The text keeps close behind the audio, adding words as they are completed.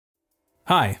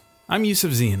Hi, I'm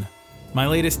Yusuf Zine. My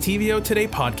latest TVO Today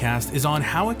podcast is on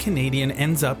how a Canadian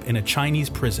ends up in a Chinese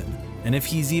prison and if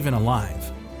he's even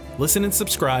alive. Listen and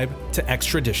subscribe to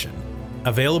Extradition.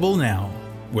 Available now,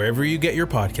 wherever you get your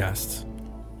podcasts.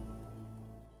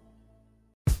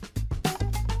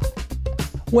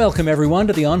 Welcome, everyone,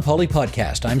 to the On Poly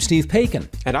podcast. I'm Steve Paikin.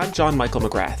 And I'm John Michael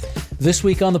McGrath. This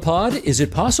week on the pod, is it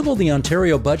possible the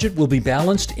Ontario budget will be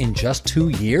balanced in just 2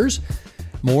 years?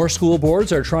 More school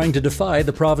boards are trying to defy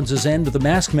the province's end of the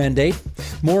mask mandate.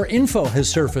 More info has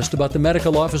surfaced about the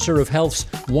Medical Officer of Health's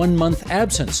 1-month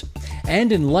absence.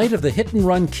 And in light of the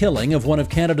hit-and-run killing of one of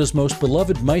Canada's most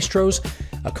beloved maestros,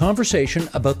 a conversation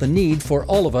about the need for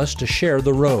all of us to share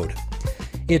the road.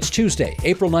 It's Tuesday,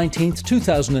 April 19th,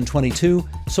 2022,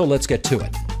 so let's get to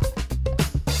it.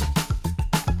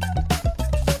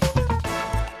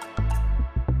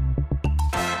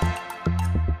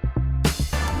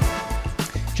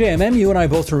 JMM, you and I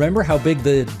both remember how big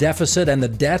the deficit and the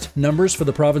debt numbers for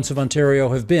the province of Ontario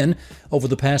have been over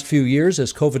the past few years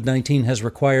as COVID-19 has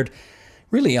required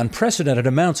really unprecedented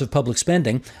amounts of public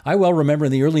spending. I well remember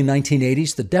in the early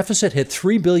 1980s, the deficit hit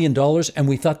 $3 billion and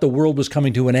we thought the world was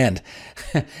coming to an end.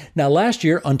 Now, last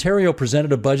year, Ontario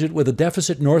presented a budget with a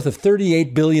deficit north of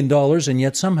 $38 billion, and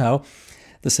yet somehow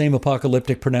the same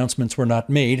apocalyptic pronouncements were not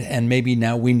made, and maybe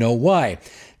now we know why.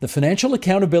 The Financial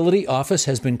Accountability Office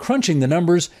has been crunching the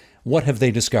numbers. What have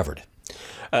they discovered?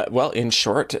 Well, in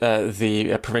short,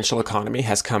 the provincial economy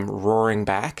has come roaring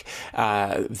back.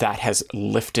 That has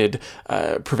lifted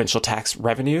provincial tax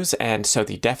revenues. And so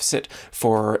the deficit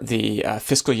for the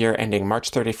fiscal year ending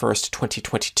March 31st,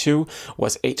 2022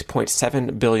 was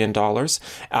 $8.7 billion.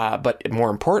 But more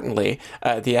importantly,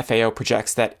 the FAO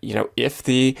projects that, if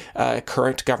the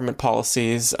current government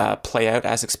policies play out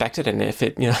as expected, and if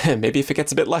it, maybe if it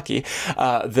gets a bit lucky,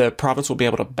 the province will be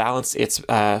able to balance its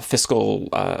fiscal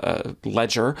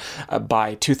ledger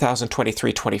by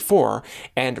 2023-24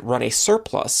 and run a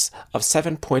surplus of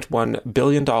 $7.1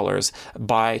 billion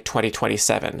by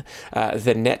 2027.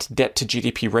 The net debt to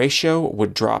GDP ratio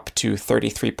would drop to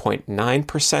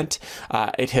 33.9%.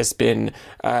 It has been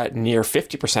near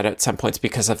 50% at some points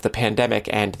because of the pandemic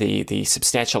and the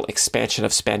substantial expansion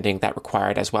of spending that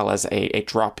required, as well as a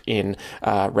drop in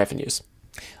revenues.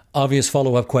 Obvious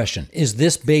follow-up question. Is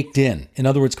this baked in? In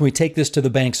other words, can we take this to the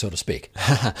bank, so to speak?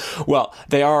 Well,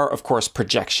 they are, of course,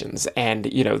 projections. And,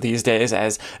 these days,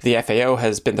 as the FAO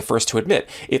has been the first to admit,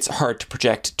 it's hard to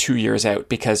project 2 years out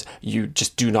because you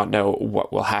just do not know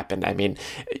what will happen. I mean,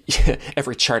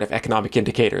 every chart of economic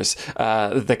indicators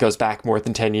that goes back more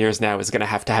than 10 years now is going to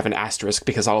have an asterisk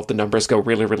because all of the numbers go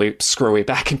really, really screwy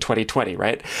back in 2020,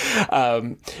 right?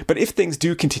 But if things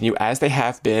do continue as they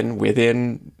have been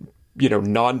within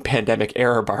non-pandemic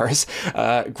error bars,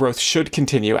 growth should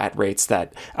continue at rates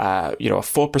that, a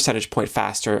full percentage point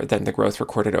faster than the growth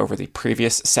recorded over the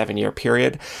previous 7-year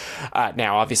period.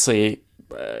 Now, obviously,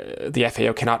 the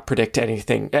FAO cannot predict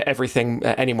everything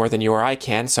any more than you or I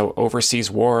can. So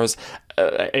overseas wars,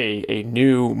 a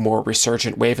new, more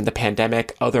resurgent wave in the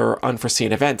pandemic, other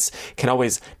unforeseen events can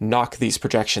always knock these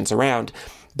projections around.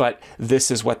 But this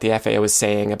is what the FAO is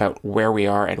saying about where we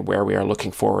are and where we are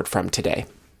looking forward from today.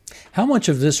 How much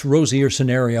of this rosier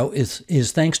scenario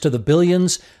is thanks to the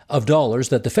billions of dollars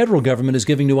that the federal government is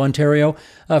giving to Ontario,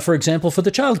 for example, for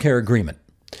the childcare agreement?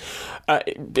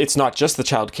 It's not just the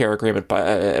child care agreement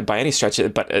by any stretch,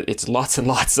 but it's lots and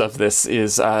lots of this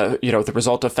is, the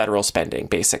result of federal spending,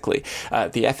 basically.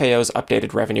 The FAO's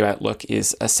updated revenue outlook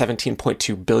is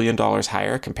 $17.2 billion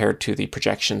higher compared to the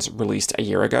projections released a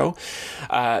year ago.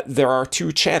 There are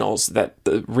two channels that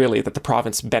the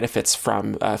province benefits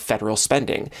from federal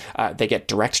spending. They get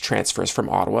direct transfers from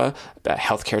Ottawa,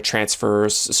 healthcare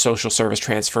transfers, social service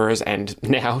transfers, and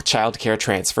now child care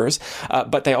transfers.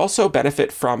 But they also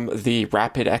benefit from the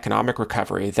rapid economic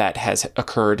recovery that has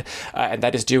occurred, and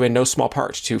that is due in no small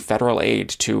part to federal aid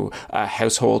to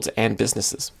households and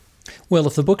businesses. Well,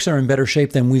 if the books are in better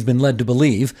shape than we've been led to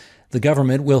believe, the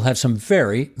government will have some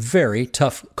very, very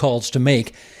tough calls to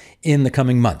make in the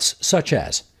coming months, such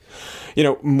as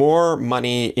more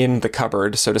money in the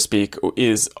cupboard, so to speak,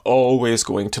 is always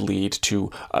going to lead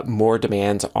to more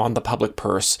demands on the public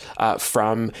purse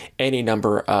from any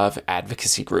number of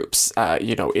advocacy groups.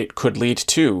 It could lead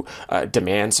to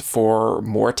demands for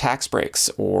more tax breaks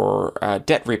or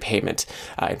debt repayment.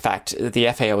 In fact, the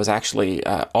FAO has actually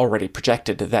already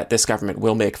projected that this government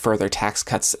will make further tax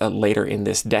cuts later in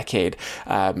this decade.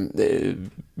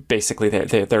 Basically,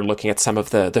 they're looking at some of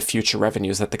the future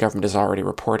revenues that the government is already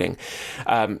reporting.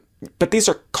 But these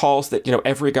are calls that,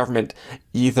 every government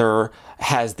either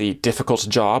has the difficult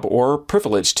job or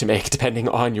privilege to make, depending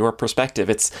on your perspective.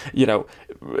 It's,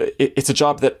 it's a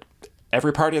job that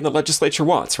every party in the legislature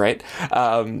wants, right?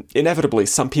 Inevitably,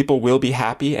 some people will be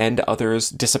happy and others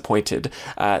disappointed.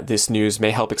 This news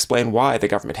may help explain why the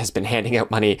government has been handing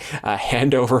out money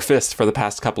hand over fist for the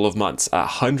past couple of months.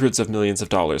 Hundreds of millions of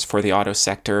dollars for the auto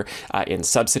sector in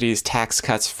subsidies, tax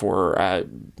cuts for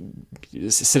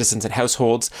citizens and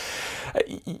households.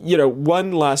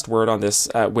 One last word on this,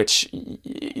 which,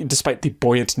 despite the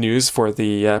buoyant news for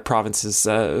the province's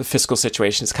fiscal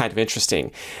situation, is kind of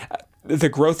interesting. The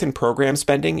growth in program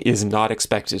spending is not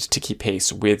expected to keep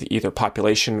pace with either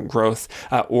population growth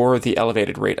or the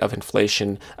elevated rate of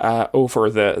inflation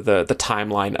over the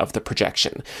timeline of the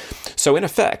projection. So in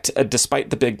effect,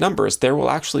 despite the big numbers, there will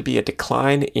actually be a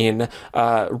decline in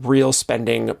real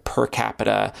spending per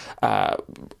capita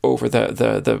over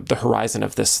the horizon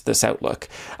of this outlook.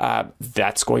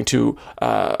 That's going to,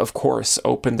 of course,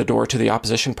 open the door to the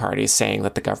opposition parties saying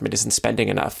that the government isn't spending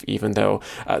enough, even though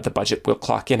the budget will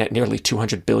clock in at nearly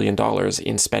 $200 billion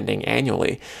in spending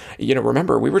annually.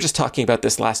 Remember, we were just talking about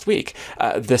this last week.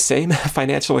 The same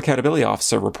financial accountability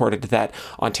officer reported that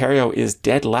Ontario is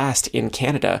dead last in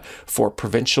Canada for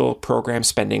provincial program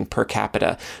spending per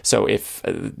capita. So if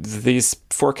these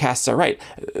forecasts are right,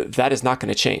 that is not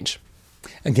going to change.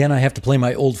 Again, I have to play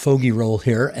my old fogey role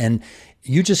here. And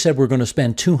you just said we're going to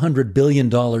spend $200 billion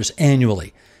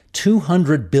annually.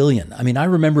 $200 billion. I mean, I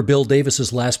remember Bill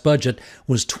Davis's last budget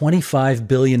was $25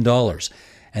 billion.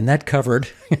 And that covered,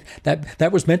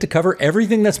 that was meant to cover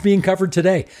everything that's being covered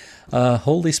today.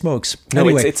 Holy smokes. No,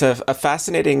 anyway. It's a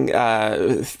fascinating...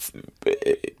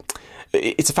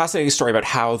 It's a fascinating story about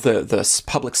how the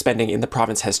public spending in the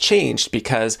province has changed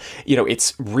because,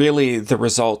 it's really the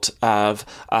result of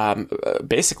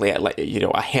basically,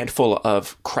 a handful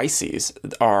of crises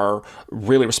are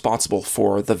really responsible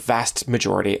for the vast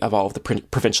majority of all of the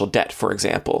provincial debt, for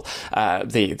example.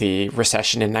 The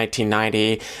recession in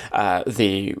 1990,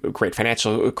 the great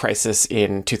financial crisis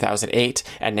in 2008,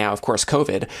 and now, of course,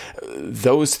 COVID.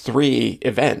 Those three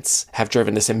events have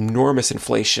driven this enormous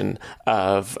inflation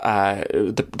of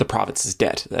the province's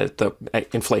debt. The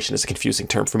inflation is a confusing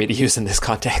term for me to use in this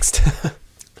context.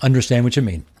 Understand what you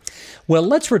mean. Well,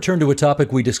 let's return to a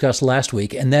topic we discussed last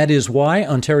week, and that is why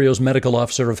Ontario's Medical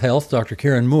Officer of Health, Dr.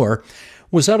 Kieran Moore,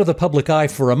 was out of the public eye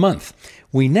for a month.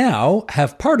 We now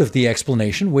have part of the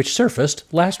explanation which surfaced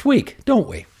last week, don't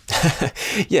we?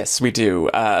 Yes, we do.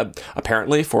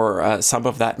 Apparently, for some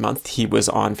of that month, he was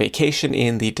on vacation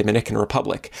in the Dominican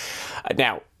Republic.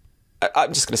 Now,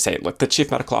 I'm just going to say, look, the Chief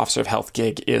Medical Officer of Health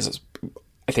gig is,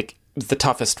 I think, the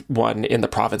toughest one in the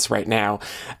province right now,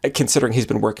 considering he's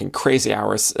been working crazy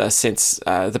hours since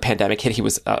the pandemic hit. He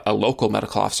was a local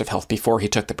medical officer of health before he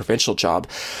took the provincial job.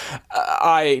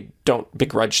 I don't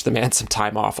begrudge the man some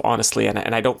time off, honestly, and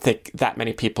I don't think that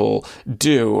many people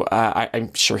do.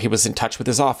 I'm sure he was in touch with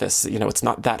his office. It's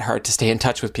not that hard to stay in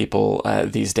touch with people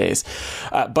these days.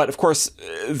 But of course,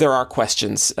 there are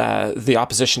questions. The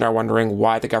opposition are wondering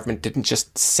why the government didn't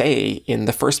just say in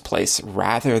the first place,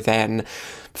 rather than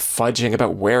fudging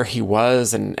about where he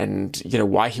was and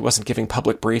why he wasn't giving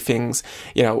public briefings.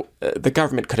 The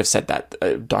government could have said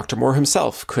that. Dr. Moore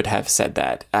himself could have said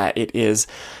that. It is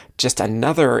just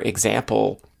another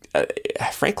example,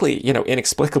 frankly,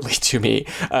 inexplicably to me,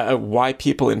 why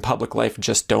people in public life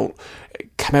just don't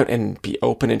come out and be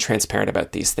open and transparent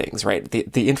about these things, right?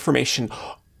 The information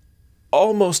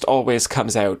almost always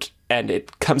comes out, and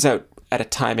it comes out at a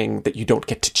timing that you don't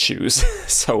get to choose.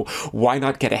 So why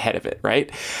not get ahead of it, right?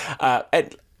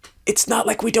 And it's not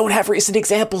like we don't have recent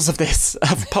examples of this,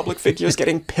 of public figures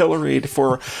getting pilloried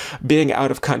for being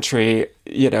out of country,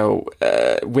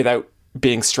 without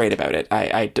being straight about it.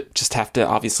 I just have to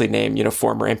obviously name,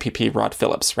 former MPP Rod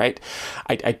Phillips, right?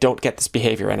 I don't get this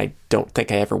behavior, and I don't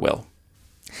think I ever will.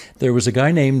 There was a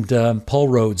guy named Paul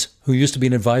Rhodes, who used to be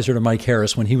an advisor to Mike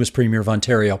Harris when he was Premier of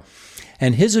Ontario.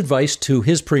 And his advice to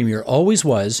his Premier always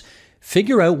was,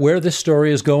 figure out where this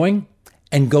story is going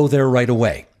and go there right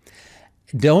away.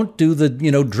 Don't do the,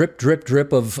 drip, drip,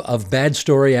 drip of bad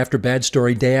story after bad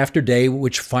story, day after day,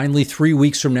 which finally 3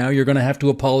 weeks from now you're going to have to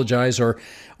apologize or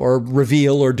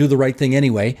reveal or do the right thing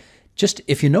anyway. Just,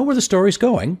 if you know where the story's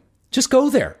going, just go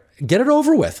there. Get it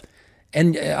over with.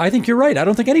 And I think you're right. I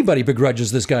don't think anybody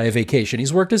begrudges this guy a vacation.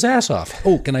 He's worked his ass off.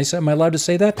 Oh, am I allowed to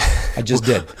say that? I just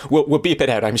did. We'll beep it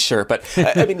out, I'm sure. But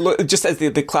I mean, look, just as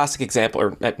the classic example,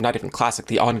 or not even classic,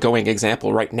 the ongoing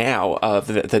example right now of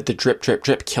the drip, drip,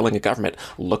 drip killing a government.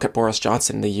 Look at Boris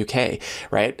Johnson in the UK,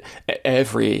 right?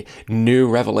 Every new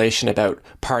revelation about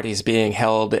parties being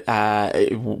held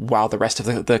while the rest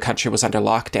of the country was under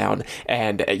lockdown,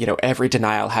 and every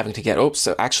denial having to get,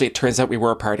 so actually it turns out we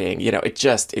were partying.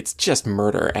 It's just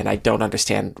murder, and I don't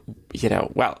understand,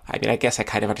 I guess I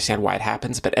kind of understand why it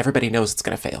happens, but everybody knows it's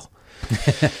going to fail.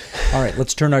 All right,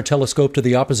 let's turn our telescope to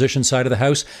the opposition side of the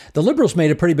House. The Liberals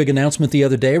made a pretty big announcement the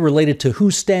other day related to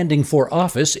who's standing for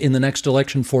office in the next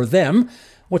election for them.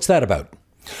 What's that about?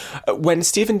 When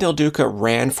Stephen Del Duca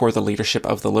ran for the leadership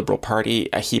of the Liberal Party,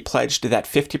 he pledged that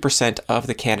 50% of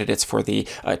the candidates for the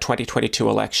 2022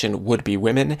 election would be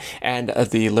women, and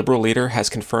the Liberal leader has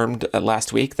confirmed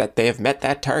last week that they have met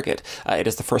that target. It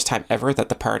is the first time ever that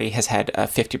the party has had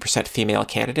 50% female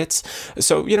candidates,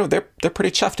 so they're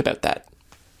pretty chuffed about that.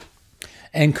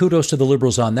 And kudos to the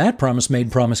Liberals on that. Promise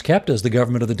made, promise kept, as the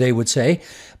government of the day would say.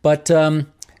 But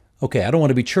okay, I don't want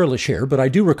to be churlish here, but I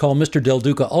do recall Mr. Del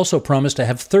Duca also promised to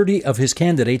have 30 of his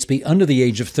candidates be under the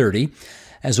age of 30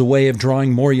 as a way of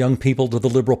drawing more young people to the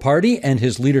Liberal Party and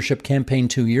his leadership campaign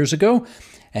 2 years ago.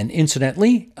 And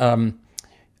incidentally, I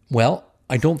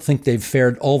don't think they've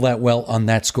fared all that well on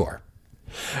that score.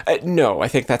 No, I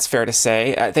think that's fair to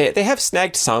say. They have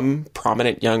snagged some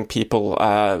prominent young people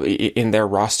in their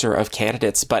roster of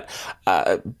candidates, but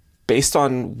based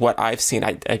on what I've seen,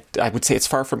 I would say it's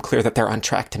far from clear that they're on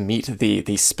track to meet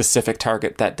the specific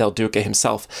target that Del Duca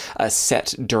himself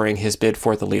set during his bid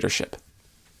for the leadership.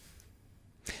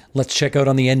 Let's check out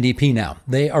on the NDP now.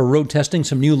 They are road testing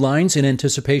some new lines in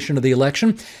anticipation of the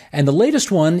election. And the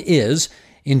latest one is,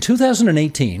 in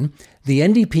 2018, the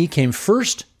NDP came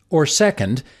first or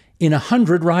second in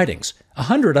 100 ridings.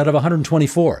 100 out of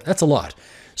 124. That's a lot.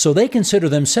 So they consider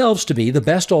themselves to be the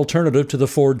best alternative to the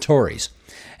Ford Tories.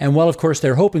 And while, of course,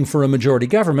 they're hoping for a majority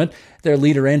government, their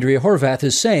leader, Andrea Horwath,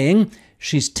 is saying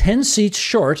she's 10 seats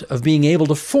short of being able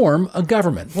to form a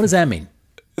government. What does that mean?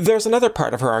 There's another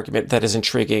part of her argument that is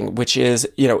intriguing, which is,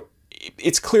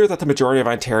 it's clear that the majority of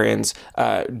Ontarians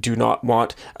do not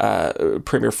want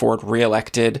Premier Ford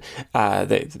re-elected.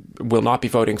 They will not be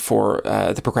voting for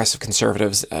the Progressive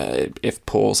Conservatives if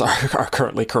polls are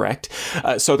currently correct.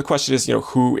 So the question is,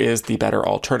 who is the better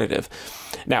alternative?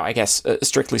 Now, I guess,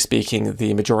 strictly speaking,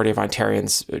 the majority of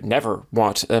Ontarians never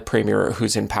want a premier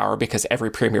who's in power, because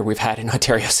every premier we've had in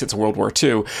Ontario since World War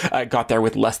II got there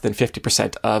with less than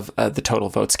 50% of the total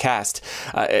votes cast.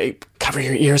 Cover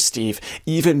your ears, Steve.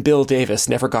 Even Bill Davis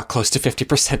never got close to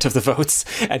 50% of the votes,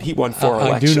 and he won 4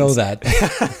 elections. I do know that.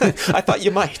 I thought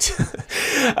you might.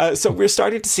 So we're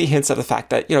starting to see hints of the fact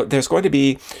that, there's going to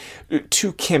be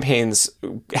 2 campaigns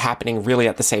happening really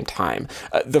at the same time.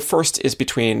 The first is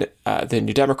between the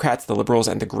New Democrats, the Liberals,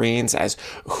 and the Greens as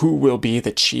who will be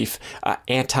the chief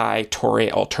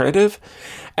anti-Tory alternative.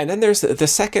 And then there's the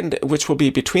second, which will be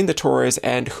between the Tories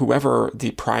and whoever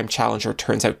the prime challenger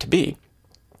turns out to be.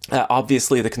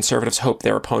 Obviously, the Conservatives hope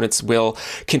their opponents will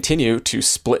continue to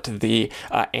split the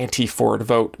anti-Ford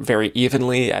vote very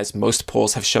evenly, as most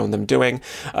polls have shown them doing,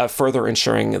 further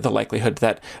ensuring the likelihood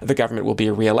that the government will be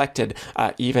re-elected,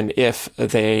 even if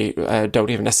they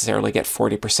don't even necessarily get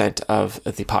 40% of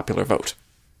the popular vote.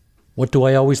 What do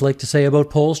I always like to say about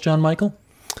polls, John Michael?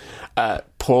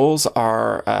 Polls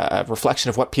are a reflection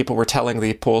of what people were telling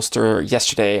the pollster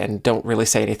yesterday and don't really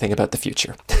say anything about the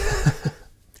future.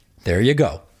 There you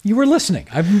go. You were listening.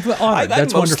 I'm honored.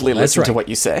 That's wonderful. I mostly listen to what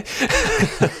you say.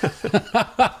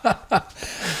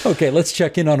 Okay, let's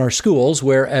check in on our schools,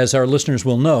 where, as our listeners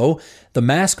will know, the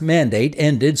mask mandate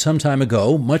ended some time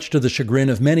ago, much to the chagrin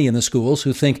of many in the schools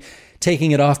who think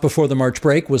taking it off before the March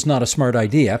break was not a smart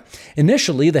idea.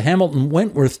 Initially, the Hamilton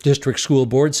Wentworth District School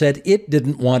Board said it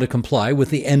didn't want to comply with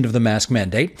the end of the mask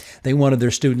mandate. They wanted their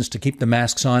students to keep the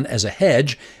masks on as a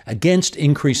hedge against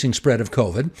increasing spread of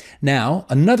COVID. Now,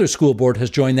 another school board has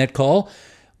joined that call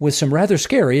with some rather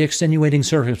scary extenuating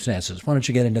circumstances. Why don't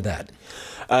you get into that?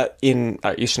 In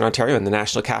Eastern Ontario, in the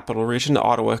National Capital Region,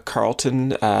 Ottawa-Carleton,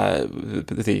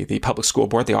 the public school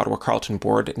board, the Ottawa-Carleton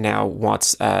board, now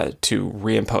wants to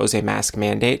reimpose a mask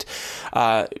mandate.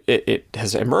 It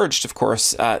has emerged, of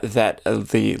course, that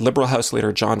the Liberal House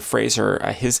Leader John Fraser,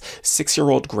 his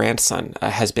 6-year-old grandson,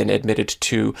 has been admitted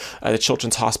to the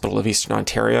Children's Hospital of Eastern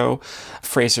Ontario.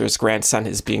 Fraser's grandson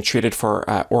is being treated for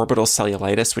orbital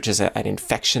cellulitis, which is an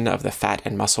infection infection of the fat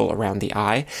and muscle around the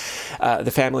eye.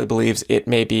 The family believes it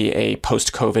may be a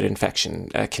post-COVID infection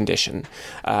condition.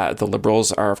 The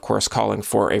Liberals are, of course, calling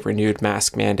for a renewed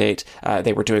mask mandate.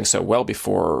 They were doing so well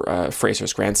before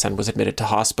Fraser's grandson was admitted to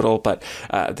hospital, but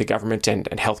the government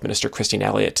and Health Minister Christine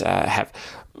Elliott have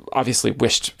obviously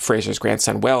wished Fraser's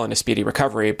grandson well in a speedy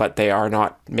recovery, but they are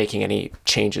not making any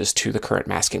changes to the current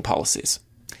masking policies.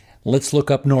 Let's look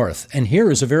up north. And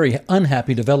here is a very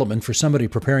unhappy development for somebody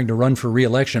preparing to run for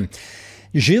re-election.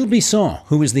 Gilles Bisson,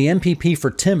 who is the MPP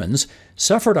for Timmins,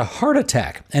 suffered a heart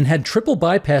attack and had triple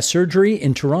bypass surgery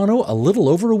in Toronto a little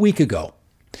over a week ago.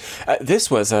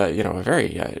 This was a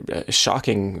very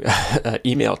shocking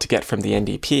email to get from the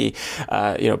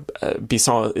NDP.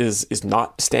 Bisson is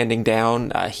not standing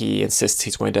down. He insists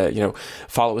he's going to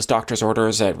follow his doctor's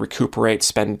orders, recuperate,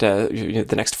 spend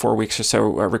the next 4 weeks or so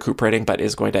recuperating, but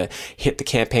is going to hit the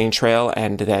campaign trail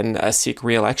and then seek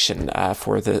re-election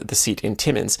for the seat in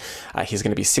Timmins. He's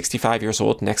going to be 65 years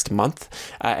old next month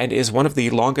and is one of the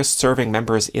longest serving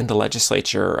members in the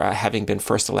legislature, having been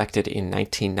first elected in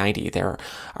 1990. There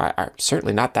are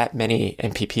certainly not that many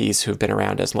MPPs who've been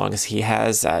around as long as he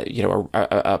has.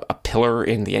 A pillar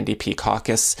in the NDP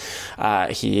caucus.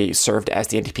 He served as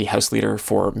the NDP House Leader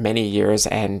for many years,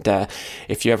 and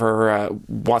if you ever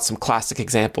want some classic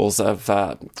examples of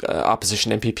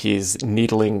opposition MPPs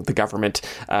needling the government,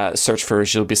 search for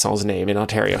Gilles Bisson's name in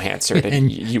Ontario Hansard,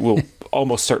 and you will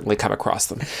almost certainly come across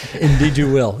them. Indeed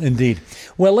you will, indeed.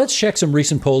 Well, let's check some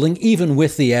recent polling, even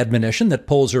with the admonition that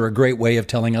polls are a great way of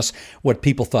telling us what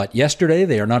people thought yesterday.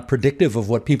 They are not predictive of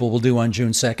what people will do on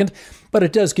June 2nd, but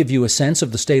it does give you a sense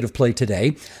of the state of play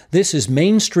today. This is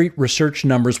Main Street Research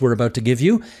numbers we're about to give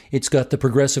you. It's got the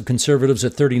Progressive Conservatives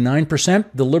at 39%,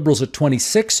 the Liberals at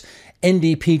 26%,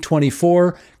 NDP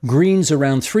 24%, Greens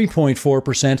around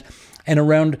 3.4%, and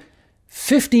around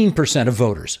 15% of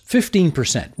voters,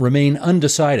 15% remain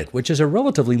undecided, which is a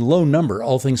relatively low number,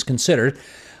 all things considered.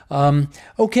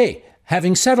 Okay,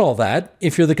 having said all that,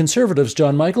 if you're the Conservatives,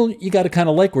 John Michael, you got to kind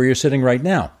of like where you're sitting right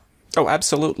now. Oh,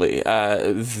 absolutely.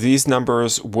 These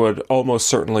numbers would almost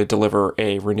certainly deliver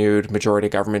a renewed majority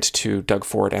government to Doug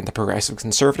Ford and the Progressive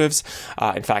Conservatives.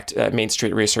 In fact, Main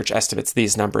Street Research estimates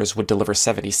these numbers would deliver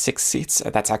 76 seats.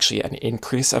 That's actually an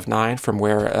increase of 9 from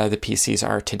where the PCs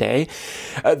are today.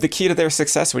 The key to their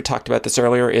success, we talked about this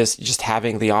earlier, is just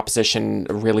having the opposition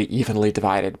really evenly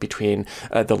divided between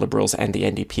the Liberals and the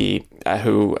NDP,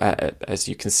 who, as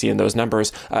you can see in those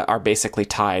numbers, are basically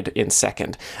tied in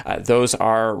second. Those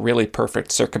are really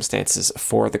perfect circumstances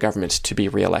for the government to be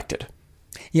reelected.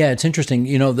 Yeah, it's interesting.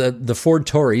 The Ford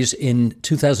Tories in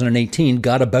 2018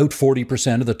 got about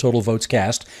 40% of the total votes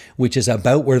cast, which is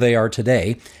about where they are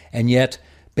today. And yet,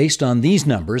 based on these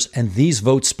numbers and these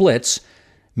vote splits,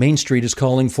 Main Street is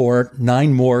calling for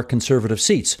 9 more Conservative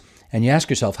seats. And you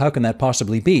ask yourself, how can that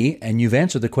possibly be? And you've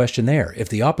answered the question there. If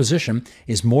the opposition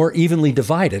is more evenly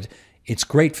divided, it's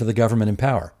great for the government in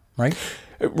power, right?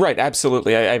 Right,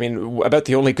 absolutely. I mean, about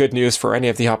the only good news for any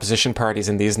of the opposition parties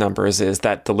in these numbers is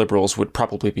that the Liberals would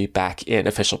probably be back in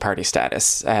official party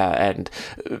status. I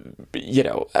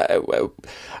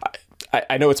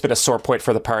know it's been a sore point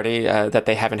for the party that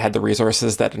they haven't had the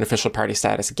resources that an official party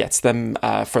status gets them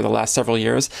for the last several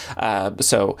years.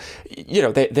 So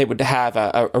they would have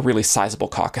a really sizable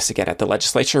caucus again at the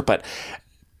legislature, but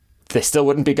they still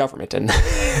wouldn't be government. And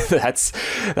that's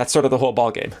sort of the whole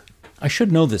ballgame. I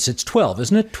should know this. It's 12,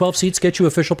 isn't it? 12 seats get you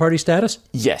official party status?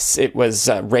 Yes, it was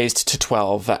raised to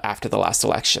 12 after the last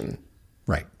election.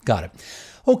 Right, got it.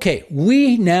 Okay,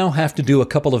 we now have to do a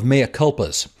couple of mea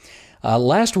culpas.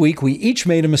 Last week, we each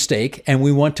made a mistake, and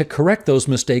we want to correct those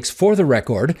mistakes for the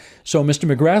record. So,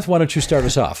 Mr. McGrath, why don't you start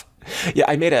us off? Yeah,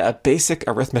 I made a basic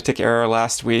arithmetic error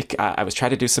last week. I was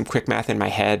trying to do some quick math in my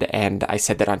head, and I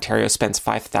said that Ontario spends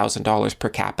 $5,000 per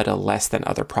capita less than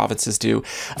other provinces do.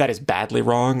 That is badly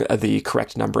wrong. The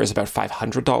correct number is about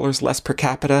 $500 less per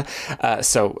capita.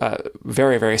 So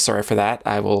very, very sorry for that.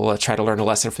 I will try to learn a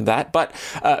lesson from that. But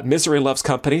misery loves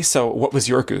company. So what was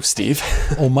your goof, Steve?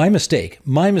 Oh, my mistake.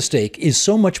 My mistake is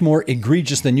so much more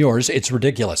egregious than yours. It's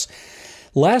ridiculous.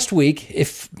 Last week,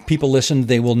 if people listened,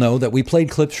 they will know that we played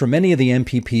clips from many of the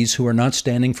MPPs who are not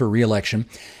standing for re-election.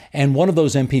 And one of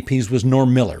those MPPs was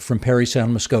Norm Miller from Parry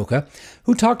Sound, Muskoka,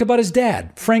 who talked about his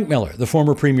dad, Frank Miller, the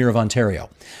former Premier of Ontario.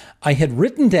 I had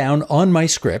written down on my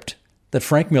script that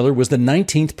Frank Miller was the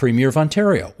 19th Premier of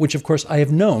Ontario, which of course I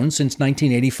have known since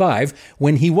 1985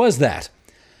 when he was that.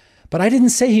 But I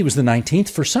didn't say he was the 19th.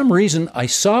 For some reason, I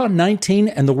saw 19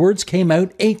 and the words came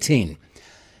out 18.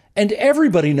 And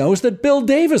everybody knows that Bill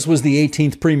Davis was the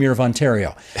 18th Premier of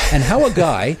Ontario. And how a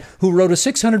guy who wrote a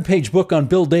 600-page book on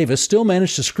Bill Davis still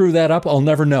managed to screw that up, I'll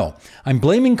never know. I'm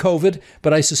blaming COVID,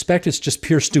 but I suspect it's just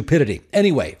pure stupidity.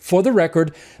 Anyway, for the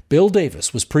record, Bill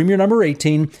Davis was Premier number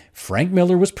 18, Frank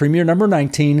Miller was Premier number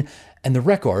 19, and the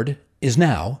record is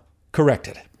now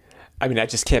corrected. I mean, I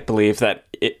just can't believe that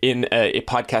in a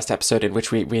podcast episode in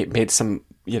which we made some,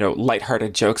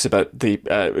 lighthearted jokes about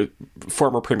the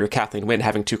former Premier Kathleen Wynne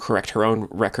having to correct her own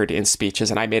record in speeches,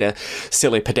 and I made a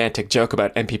silly pedantic joke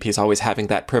about MPPs always having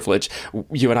that privilege.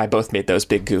 You and I both made those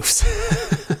big goofs.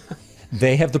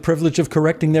 They have the privilege of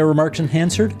correcting their remarks in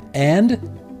Hansard, and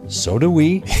so do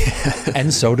we,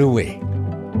 and so do we.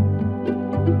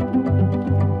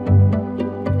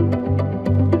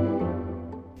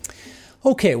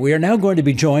 Okay, we are now going to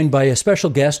be joined by a special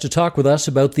guest to talk with us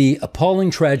about the appalling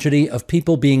tragedy of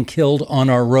people being killed on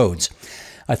our roads.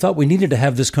 I thought we needed to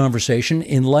have this conversation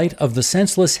in light of the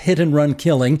senseless hit-and-run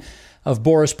killing of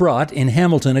Boris Brott in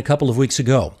Hamilton a couple of weeks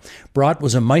ago. Brott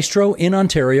was a maestro in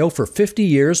Ontario for 50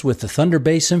 years with the Thunder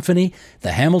Bay Symphony,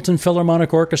 the Hamilton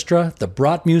Philharmonic Orchestra, the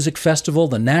Brott Music Festival,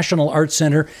 the National Arts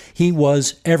Centre. He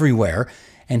was everywhere,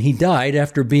 and he died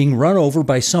after being run over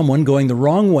by someone going the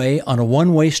wrong way on a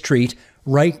one-way street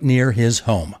right near his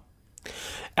home.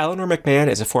 Eleanor McMahon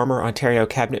is a former Ontario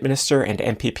cabinet minister and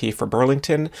MPP for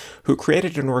Burlington who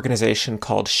created an organization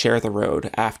called Share the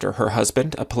Road after her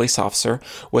husband, a police officer,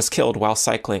 was killed while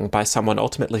cycling by someone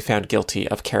ultimately found guilty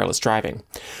of careless driving.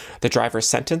 The driver's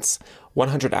sentence,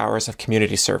 100 hours of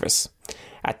community service.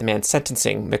 At the man's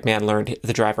sentencing, McMahon learned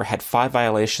the driver had 5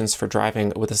 violations for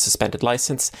driving with a suspended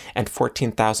license and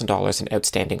 $14,000 in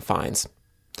outstanding fines.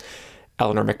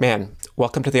 Eleanor McMahon,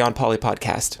 welcome to the On Poly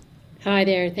podcast. Hi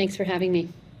there. Thanks for having me.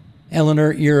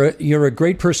 Eleanor, you're a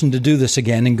great person to do this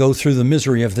again and go through the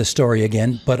misery of this story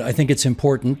again, but I think it's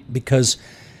important because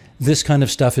this kind of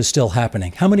stuff is still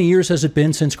happening. How many years has it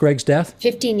been since Greg's death?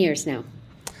 15 years now.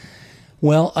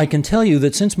 Well, I can tell you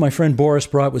that since my friend Boris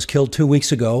Brott was killed 2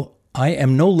 weeks ago, I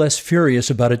am no less furious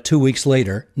about it 2 weeks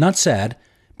later. Not sad,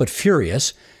 but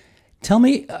furious. Tell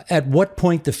me at what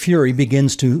point the fury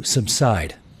begins to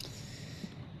subside.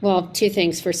 Well, 2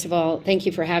 things. First of all, thank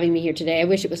you for having me here today. I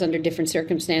wish it was under different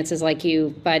circumstances like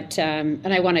you, but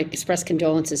and I want to express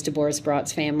condolences to Boris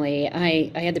Brott's family.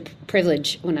 I had the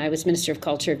privilege when I was Minister of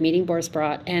Culture of meeting Boris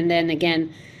Brott, and then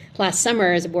again last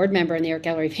summer as a board member in the Art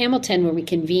Gallery of Hamilton, where we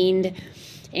convened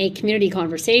a community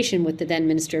conversation with the then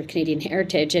Minister of Canadian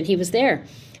Heritage, and he was there.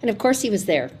 And of course he was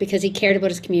there because he cared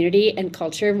about his community, and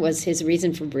culture was his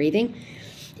reason for breathing.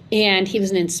 And he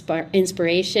was an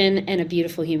inspiration and a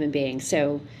beautiful human being.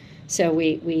 So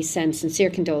we send sincere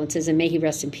condolences, and may he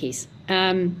rest in peace.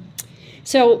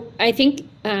 So I think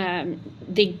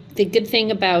the good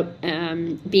thing about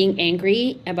being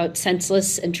angry about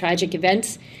senseless and tragic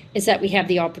events is that we have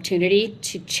the opportunity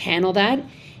to channel that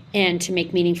and to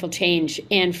make meaningful change.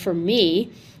 And for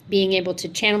me, being able to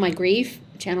channel my grief,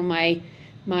 channel my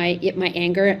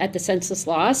anger at the senseless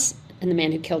loss and the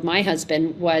man who killed my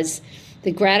husband was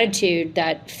the gratitude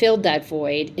that filled that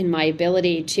void in my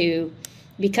ability to,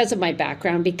 because of my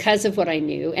background, because of what I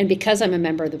knew, and because I'm a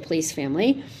member of the police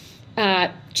family,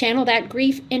 channel that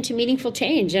grief into meaningful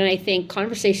change. And I think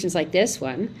conversations like this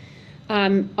one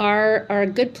are a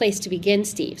good place to begin,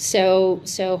 Steve. So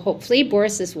hopefully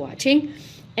Boris is watching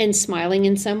and smiling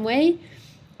in some way,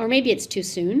 or maybe it's too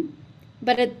soon,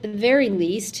 but at the very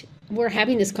least, we're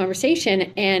having this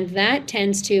conversation, and that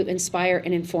tends to inspire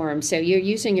and inform. So you're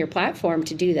using your platform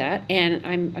to do that, and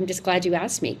I'm just glad you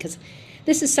asked me, because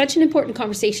this is such an important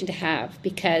conversation to have,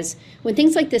 because when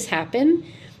things like this happen,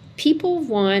 people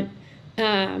want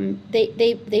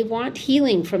they want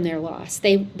healing from their loss.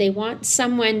 They want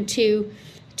someone to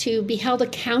be held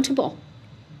accountable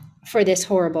for this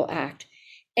horrible act,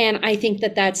 and I think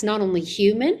that that's not only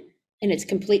human, and it's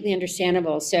completely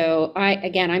understandable. So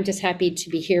I'm just happy to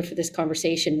be here for this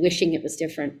conversation, wishing it was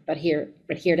different, but here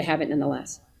to have it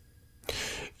nonetheless.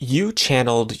 You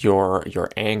channeled your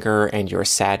anger and your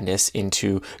sadness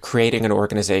into creating an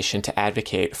organization to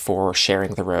advocate for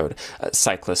sharing the road,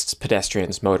 cyclists,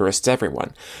 pedestrians, motorists,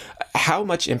 everyone. How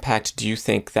much impact do you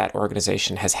think that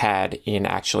organization has had in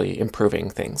actually improving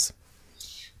things?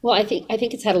 Well, I think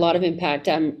it's had a lot of impact.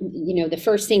 The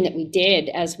first thing that we did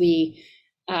as we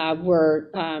were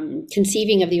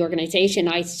conceiving of the organization,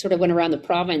 I sort of went around the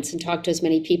province and talked to as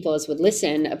many people as would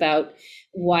listen about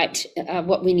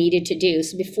what we needed to do.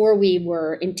 So before we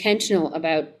were intentional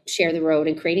about Share the Road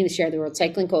and creating the Share the Road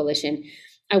Cycling Coalition,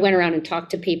 I went around and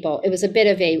talked to people. It was a bit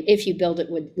of a, if we build it,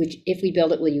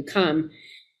 will you come?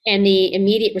 And the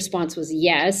immediate response was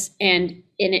yes. And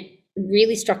in it,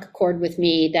 really struck a chord with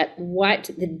me, that what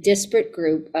the disparate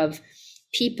group of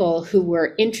people who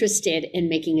were interested in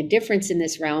making a difference in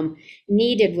this realm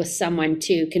needed was someone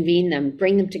to convene them,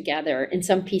 bring them together, in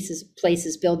some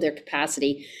places build their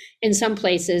capacity, in some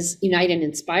places unite and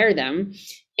inspire them.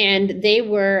 And they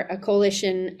were a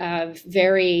coalition of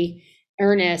very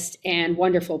earnest and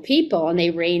wonderful people, and they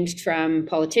ranged from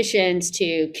politicians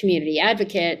to community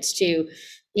advocates to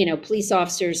police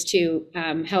officers to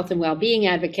health and well-being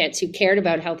advocates who cared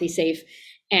about healthy, safe,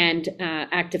 and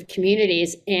active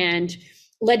communities. And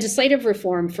legislative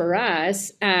reform for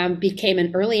us became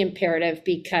an early imperative,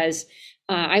 because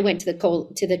I went to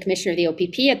the commissioner of the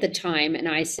OPP at the time, and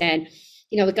I said,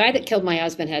 the guy that killed my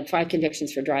husband had 5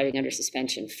 convictions for driving under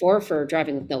suspension, 4 for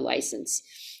driving with no license.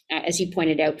 As you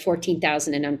pointed out,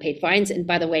 14,000 in unpaid fines. And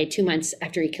by the way, 2 months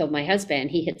after he killed my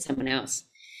husband, he hit someone else.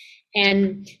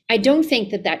 And I don't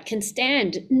think that can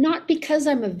stand, not because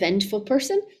I'm a vengeful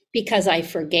person, because I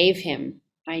forgave him.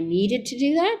 I needed to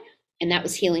do that. And that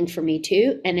was healing for me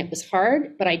too. And it was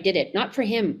hard, but I did it, not for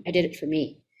him. I did it for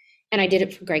me. And I did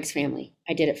it for Greg's family.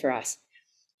 I did it for us.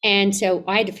 And so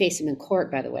I had to face him in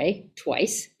court, by the way,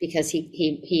 twice, because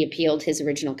he appealed his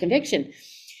original conviction.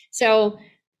 So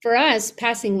for us,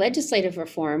 passing legislative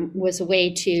reform was a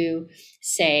way to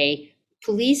say,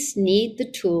 police need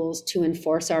the tools to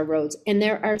enforce our roads. And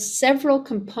there are several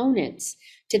components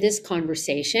to this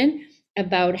conversation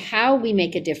about how we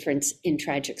make a difference in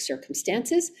tragic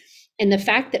circumstances. And the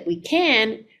fact that we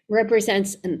can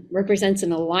represents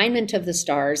an alignment of the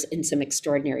stars in some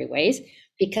extraordinary ways,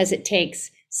 because it takes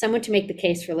someone to make the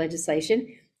case for legislation,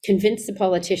 convince the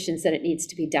politicians that it needs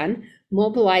to be done,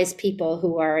 mobilize people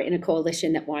who are in a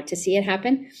coalition that want to see it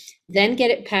happen, then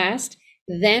get it passed,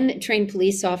 then train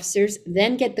police officers,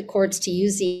 then get the courts to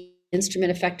use the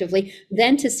instrument effectively,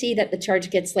 then to see that the charge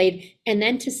gets laid, and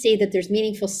then to see that there's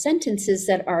meaningful sentences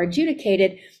that are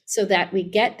adjudicated so that we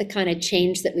get the kind of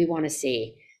change that we want to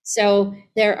see. So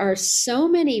there are so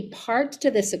many parts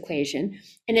to this equation,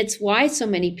 and it's why so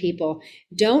many people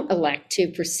don't elect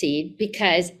to proceed,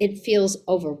 because it feels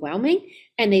overwhelming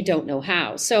and they don't know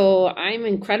how. So I'm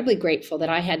incredibly grateful that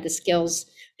I had the skills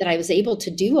that I was able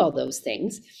to do all those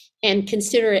things, and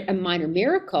consider it a minor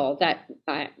miracle that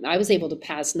I was able to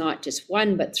pass not just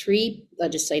 1, but 3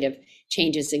 legislative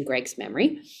changes in Greg's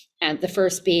memory. And the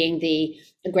first being the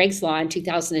Greg's Law in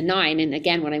 2009. And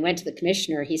again, when I went to the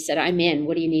commissioner, he said, I'm in,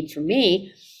 what do you need from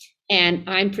me? And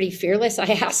I'm pretty fearless. I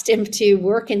asked him to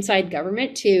work inside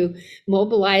government to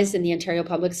mobilize in the Ontario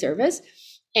Public Service.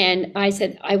 And I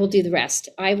said, I will do the rest.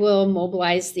 I will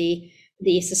mobilize the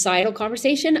societal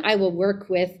conversation. I will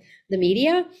work with the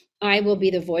media. I will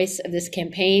be the voice of this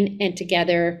campaign, and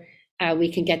together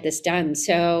we can get this done.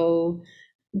 So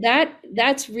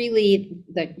that's really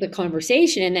the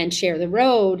conversation. And then Share the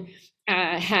Road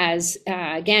has,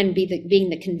 again, being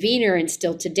the convener, and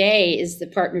still today is the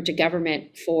partner to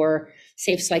government for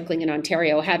safe cycling in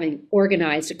Ontario, having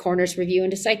organized a coroner's review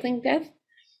into cycling death,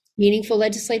 meaningful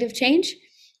legislative change,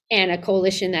 and a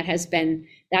coalition that has been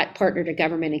that partner to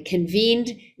government and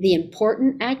convened the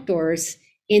important actors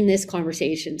in this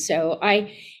conversation. So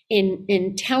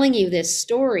in telling you this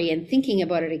story and thinking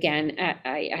about it again,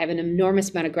 I have an enormous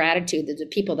amount of gratitude to the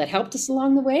people that helped us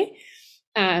along the way.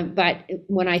 But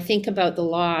when I think about the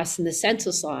loss and the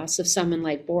senseless loss of someone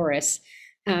like Boris,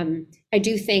 I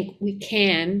do think we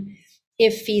can,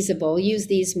 if feasible, use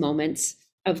these moments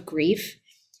of grief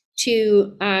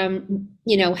to,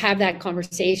 have that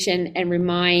conversation and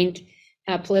remind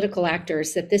political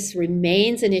actors that this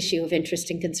remains an issue of interest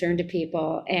and concern to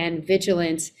people, and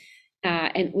vigilance,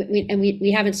 and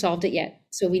we haven't solved it yet.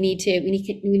 So we need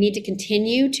to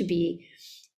continue to be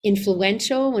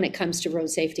influential when it comes to road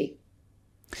safety.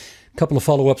 A couple of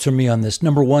follow-ups from me on this.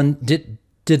 Number one, did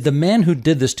the man who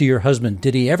did this to your husband,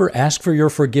 did he ever ask for your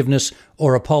forgiveness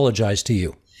or apologize to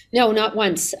you? No, not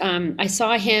once. I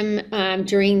saw him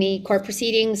during the court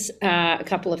proceedings a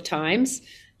couple of times.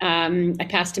 I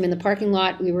passed him in the parking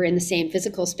lot. We were in the same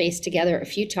physical space together a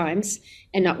few times,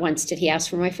 and not once did he ask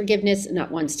for my forgiveness, and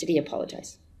not once did he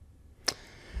apologize.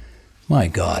 My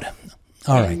God.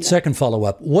 All right. Second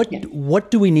follow-up.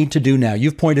 What do we need to do now?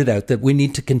 You've pointed out that we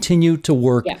need to continue to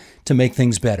work to make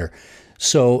things better.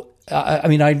 So,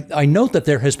 I note that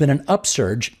there has been an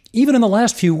upsurge, even in the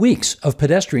last few weeks, of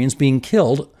pedestrians being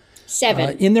killed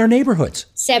 7 in their neighborhoods.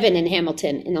 7 in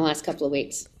Hamilton in the last couple of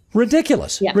weeks.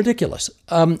 Ridiculous. Yeah. Ridiculous.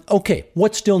 Okay.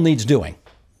 What still needs doing?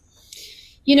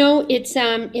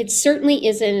 It certainly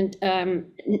isn't,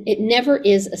 it never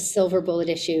is a silver bullet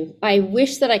issue. I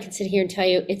wish that I could sit here and tell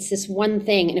you it's this one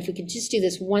thing. And if we could just do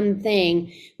this one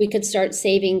thing, we could start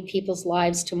saving people's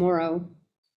lives tomorrow.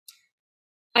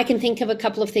 I can think of a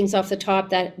couple of things off the top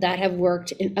that have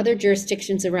worked in other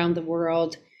jurisdictions around the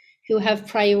world who have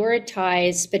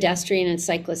prioritized pedestrian and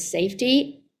cyclist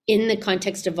safety in the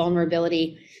context of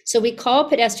vulnerability. So we call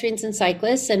pedestrians and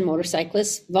cyclists and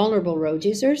motorcyclists vulnerable road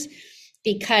users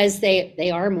because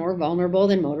they are more vulnerable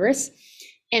than motorists.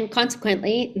 And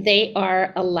consequently, they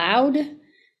are allowed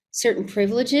certain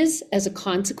privileges as a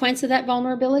consequence of that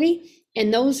vulnerability.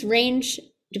 And those range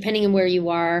depending on where you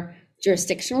are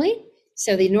jurisdictionally.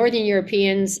 So the Northern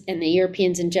Europeans and the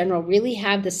Europeans in general really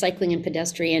have the cycling and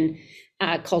pedestrian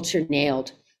culture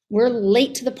nailed. We're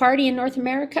late to the party in North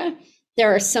America.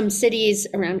 There are some cities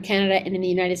around Canada and in the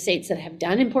United States that have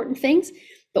done important things,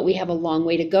 but we have a long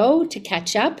way to go to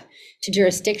catch up to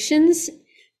jurisdictions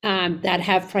that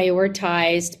have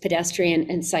prioritized pedestrian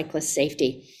and cyclist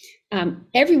safety.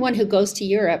 Everyone who goes to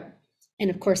Europe, and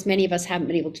of course, many of us haven't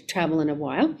been able to travel in a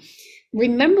while,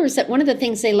 remembers that one of the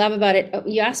things they love about it,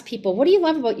 you ask people, what do you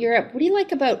love about Europe? What do you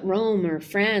like about Rome or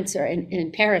France or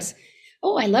in Paris?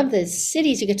 Oh, I love the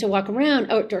cities. You get to walk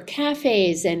around, outdoor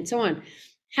cafes and so on.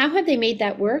 How have they made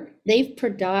that work? They've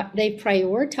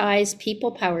prioritized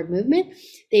people-powered movement.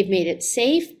 They've made it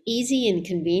safe, easy, and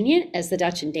convenient, as the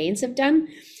Dutch and Danes have done,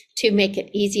 to make it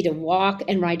easy to walk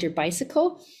and ride your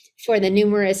bicycle for the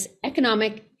numerous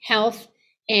economic, health,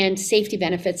 and safety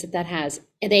benefits that has.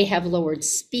 They have lowered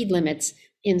speed limits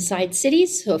inside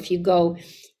cities. So if you go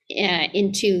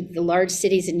into the large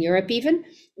cities in Europe even,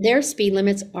 their speed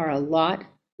limits are a lot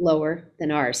lower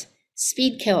than ours.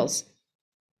 Speed kills.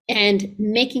 And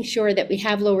making sure that we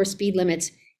have lower speed limits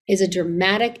is a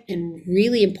dramatic and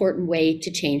really important way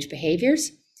to change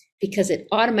behaviors, because it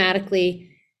automatically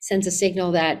sends a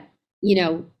signal that,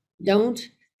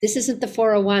 this isn't the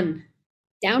 401.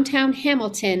 Downtown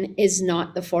Hamilton is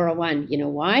not the 401. You know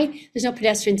why? There's no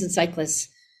pedestrians and cyclists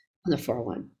on the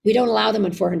 401. We don't allow them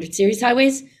on 400 series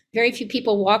highways. Very few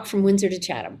people walk from Windsor to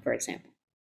Chatham, for example.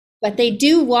 But they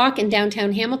do walk in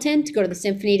downtown Hamilton to go to the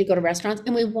symphony, to go to restaurants,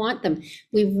 and we want them.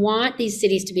 We want these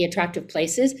cities to be attractive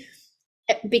places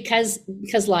because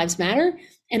lives matter,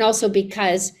 and also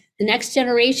because the next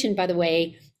generation, by the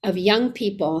way, of young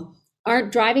people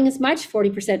aren't driving as much.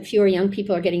 40% fewer young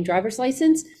people are getting driver's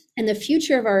license. And the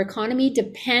future of our economy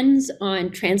depends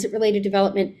on transit-related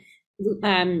development,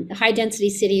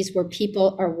 high-density cities where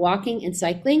people are walking and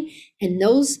cycling, and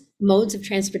those modes of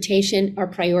transportation are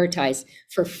prioritized.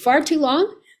 For far too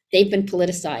long, they've been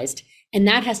politicized, and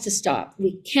that has to stop.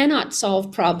 We cannot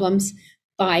solve problems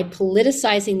by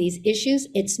politicizing these issues.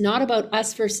 It's not about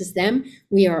us versus them.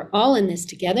 We are all in this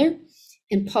together,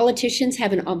 and politicians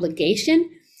have an obligation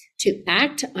to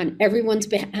act on everyone's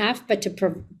behalf, but to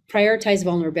prioritize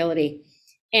vulnerability.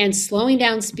 And slowing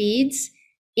down speeds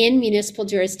in municipal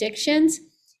jurisdictions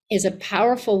is a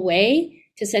powerful way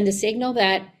to send a signal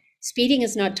that speeding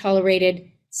is not tolerated,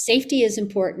 safety is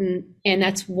important, and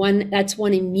that's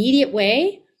one immediate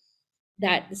way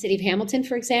that the city of Hamilton,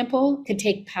 for example, could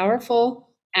take powerful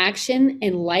action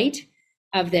in light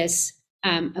of this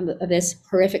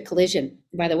horrific collision.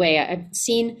 By the way, I've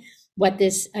seen what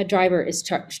this driver is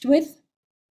charged with.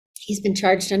 He's been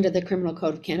charged under the Criminal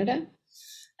Code of Canada.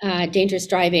 Dangerous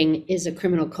driving is a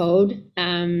criminal code,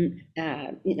 and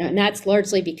that's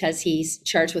largely because he's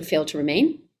charged with fail to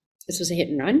remain. This was a hit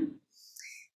and run.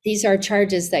 These are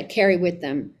charges that carry with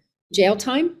them jail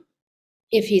time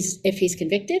if he's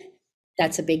convicted.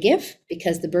 That's a big if,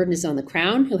 because the burden is on the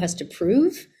Crown, who has to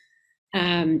prove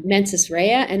mensis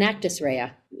rea and actus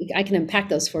rea. I can unpack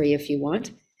those for you if you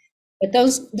want. But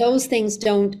those things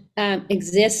don't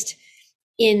exist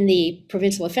in the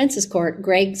provincial offences court.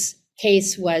 Greg's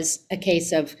case was a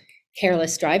case of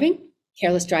careless driving.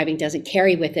 Careless driving doesn't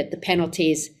carry with it the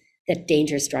penalties that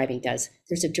dangerous driving does.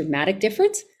 There's a dramatic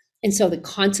difference. And so the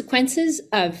consequences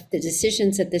of the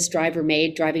decisions that this driver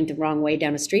made, driving the wrong way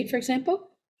down a street, for example,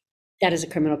 that is a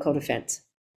criminal code offense.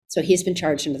 So he's been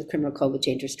charged under the criminal code with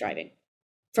dangerous driving,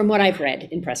 from what I've read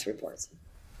in press reports.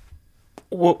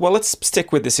 Well, let's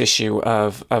stick with this issue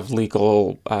of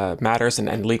legal matters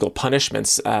and legal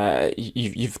punishments.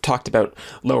 You've talked about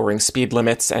lowering speed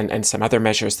limits and some other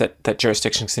measures that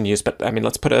jurisdictions can use. But I mean,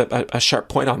 let's put a sharp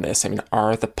point on this. I mean,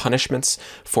 are the punishments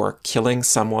for killing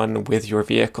someone with your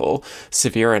vehicle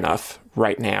severe enough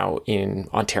right now in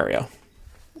Ontario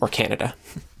or Canada?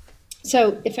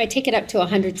 So if I take it up to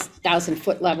 100,000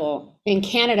 foot level, in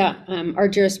Canada, our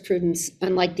jurisprudence,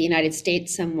 unlike the United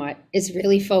States somewhat, is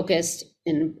really focused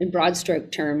in broad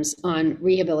stroke terms on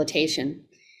rehabilitation.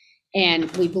 And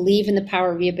we believe in the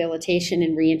power of rehabilitation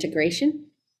and reintegration.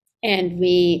 And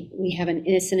we have an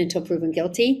innocent until proven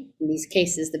guilty. In these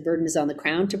cases, the burden is on the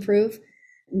Crown to prove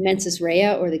mensis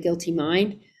rea, or the guilty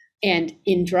mind. And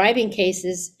in driving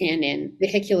cases and in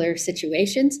vehicular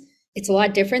situations, it's a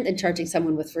lot different than charging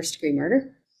someone with first-degree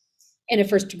murder. In a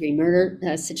first-degree murder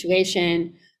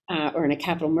situation or in a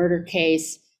capital murder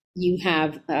case, you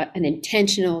have an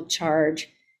intentional charge,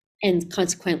 and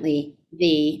consequently,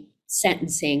 the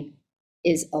sentencing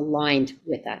is aligned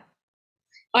with that.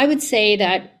 I would say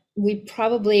that we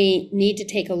probably need to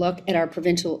take a look at our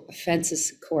provincial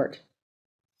offences court.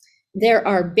 There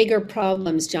are bigger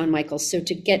problems, John Michael. So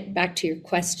to get back to your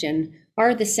question,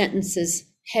 are the sentences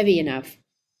heavy enough?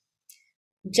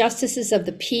 Justices of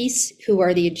the peace, who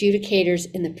are the adjudicators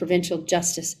in the provincial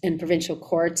justice and provincial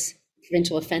courts,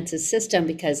 provincial offences system,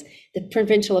 because the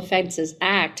Provincial Offences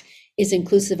Act is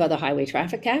inclusive of the Highway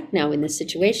Traffic Act. Now, in this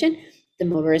situation, the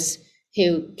motorist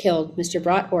who killed Mr.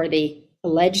 Brott, or the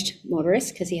alleged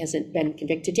motorist, because he hasn't been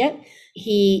convicted yet,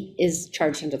 he is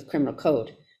charged under the criminal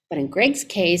code. But in Greg's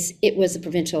case, it was the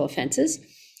provincial offenses.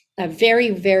 Very,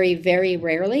 very, very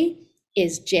rarely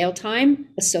is jail time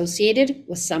associated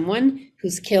with someone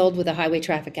who's killed with a Highway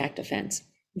Traffic Act offense.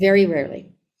 Very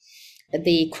rarely.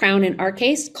 The Crown in our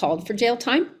case called for jail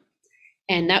time,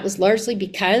 and that was largely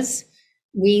because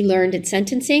we learned in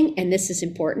sentencing, and this is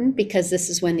important because this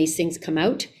is when these things come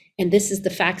out, and this is the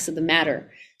facts of the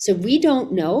matter. So we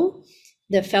don't know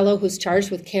the fellow who's charged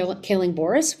with killing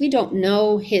Boris, we don't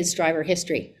know his driver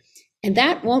history, and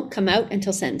that won't come out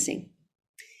until sentencing.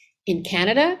 In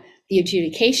Canada, the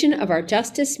adjudication of our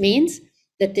justice means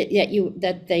that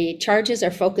the charges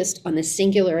are focused on the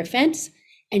singular offense,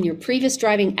 and your previous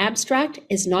driving abstract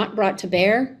is not brought to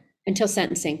bear until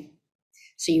sentencing.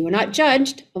 So you are not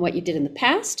judged on what you did in the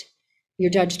past, you're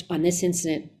judged on this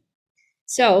incident.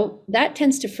 So that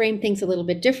tends to frame things a little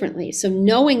bit differently. So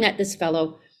knowing that this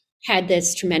fellow had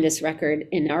this tremendous record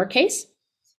in our case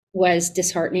was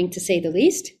disheartening, to say the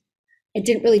least. It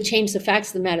didn't really change the facts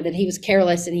of the matter that he was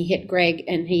careless and he hit Greg,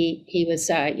 and he was,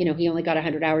 he only got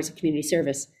 100 hours of community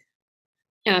service.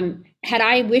 Had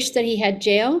I wished that he had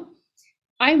jail,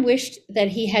 I wished that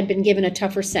he had been given a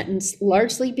tougher sentence,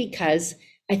 largely because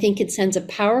I think it sends a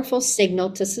powerful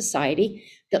signal to society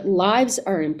that lives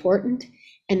are important,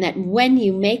 and that when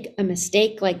you make a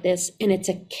mistake like this, and it's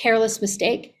a careless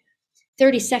mistake,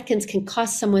 30 seconds can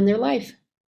cost someone their life.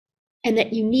 And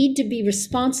that you need to be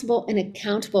responsible and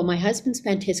accountable. My husband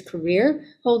spent his career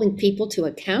holding people to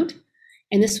account,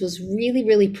 and this was really,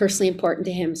 really personally important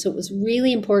to him. So it was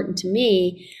really important to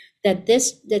me that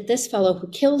this fellow who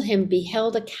killed him be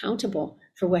held accountable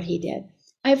for what he did.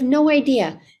 I have no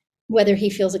idea whether he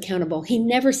feels accountable. He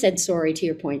never said sorry, to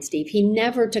your point, Steve. He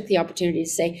never took the opportunity to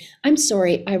say, I'm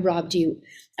sorry I robbed you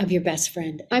of your best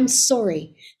friend. I'm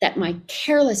sorry that my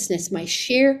carelessness, my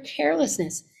sheer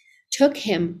carelessness, took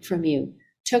him from you,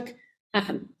 took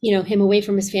him away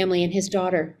from his family and his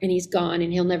daughter, and he's gone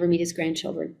and he'll never meet his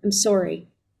grandchildren. I'm sorry.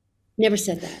 Never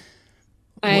said that.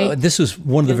 Well, this is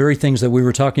one of the very things that we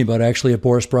were talking about actually at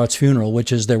Boris Brott's funeral,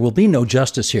 which is there will be no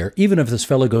justice here. Even if this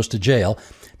fellow goes to jail,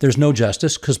 there's no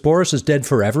justice because Boris is dead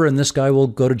forever and this guy will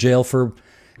go to jail for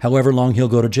however long he'll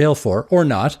go to jail for, or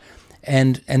not,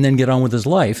 and then get on with his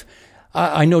life.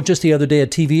 I know just the other day at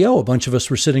TVO, a bunch of us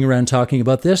were sitting around talking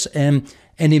about this, and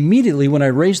immediately when I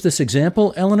raised this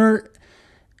example, Eleanor,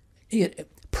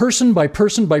 person by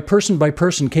person by person by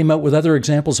person came out with other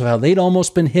examples of how they'd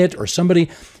almost been hit, or somebody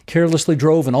carelessly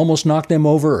drove and almost knocked them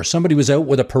over, or somebody was out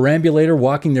with a perambulator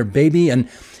walking their baby and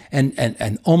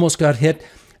almost got hit.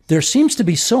 There seems to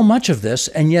be so much of this,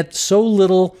 and yet so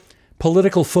little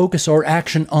political focus or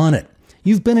action on it.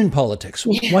 You've been in politics.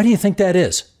 Yeah. Why do you think that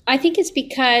is? I think it's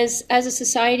because as a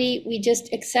society, we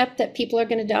just accept that people are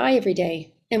going to die every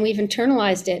day, and we've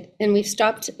internalized it, and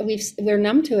we're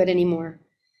numb to it anymore.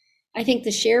 I think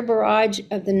the sheer barrage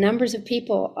of the numbers of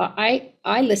people, I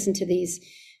listen to these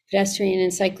pedestrian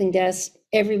and cycling deaths,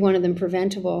 every one of them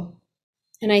preventable.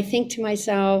 And I think to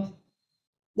myself,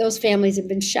 those families have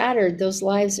been shattered. Those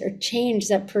lives are changed.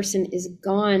 That person is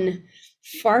gone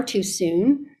far too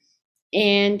soon.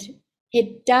 And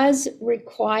it does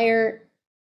require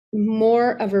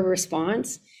more of a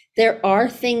response. There are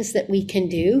things that we can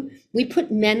do. We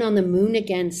put men on the moon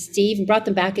again, Steve, and brought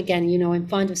them back again. You know, I'm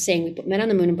fond of saying we put men on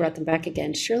the moon and brought them back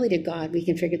again. Surely to God, we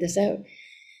can figure this out.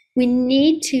 We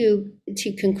need to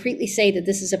concretely say that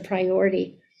this is a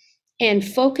priority and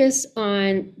focus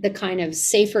on the kind of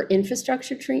safer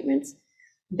infrastructure treatments,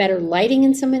 better lighting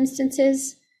in some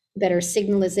instances, better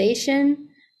signalization,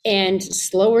 and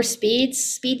slower speeds.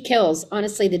 Speed kills.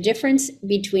 Honestly, the difference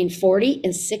between 40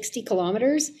 and 60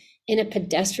 kilometers in a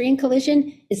pedestrian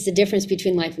collision is the difference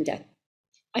between life and death.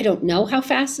 I don't know how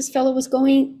fast this fellow was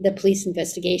going. The police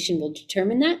investigation will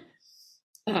determine that.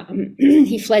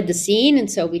 He fled the scene, and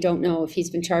so we don't know if he's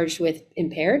been charged with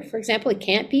impaired, for example. It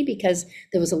can't be because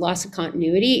there was a loss of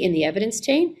continuity in the evidence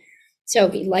chain. So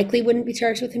he likely wouldn't be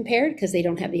charged with impaired because they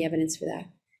don't have the evidence for that.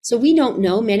 So we don't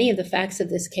know many of the facts of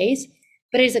this case,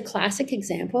 but it is a classic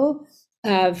example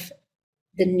of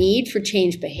the need for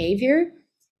change behavior.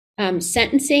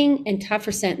 Sentencing and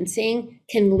tougher sentencing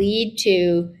can lead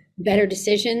to better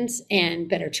decisions and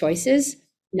better choices.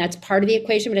 And that's part of the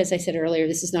equation. But as I said earlier,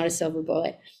 this is not a silver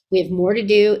bullet. We have more to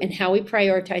do in how we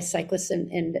prioritize cyclists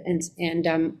and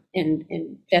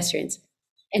pedestrians.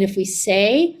 And if we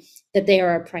say that they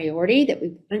are a priority, that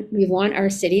we want our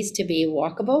cities to be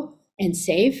walkable and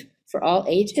safe for all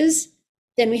ages,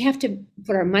 then we have to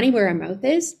put our money where our mouth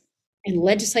is. And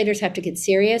legislators have to get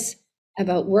serious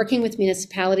about working with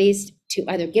municipalities to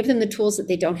either give them the tools that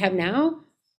they don't have now,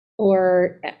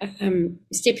 or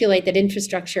stipulate that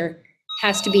infrastructure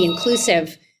has to be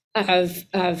inclusive of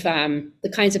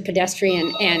the kinds of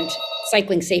pedestrian and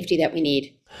cycling safety that we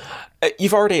need.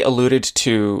 You've already alluded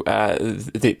to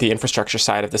the infrastructure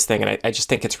side of this thing, and I just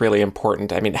think it's really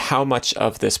important. I mean, how much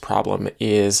of this problem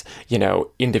is,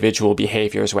 individual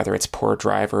behaviors, whether it's poor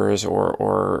drivers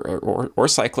or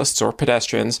cyclists or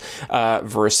pedestrians,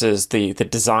 versus the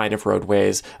design of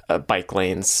roadways, bike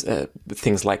lanes,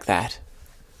 things like that?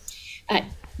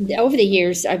 Over the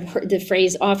years, I've heard the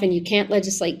phrase often, you can't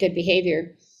legislate good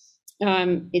behavior.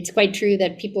 It's quite true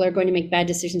that people are going to make bad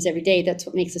decisions every day. That's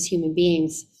what makes us human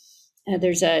beings.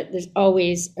 There's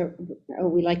always,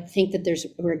 we like to think that there's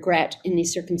regret in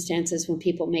these circumstances when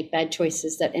people make bad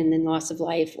choices that end in loss of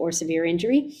life or severe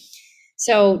injury.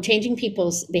 So changing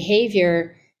people's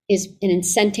behavior and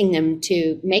incenting them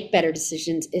to make better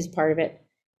decisions is part of it.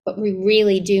 But we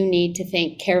really do need to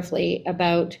think carefully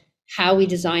about how we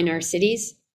design our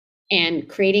cities and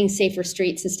creating safer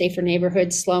streets and safer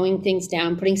neighborhoods, slowing things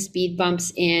down, putting speed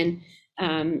bumps in,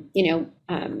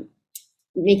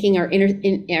 making our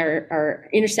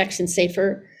intersections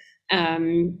safer,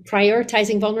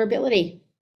 prioritizing vulnerability.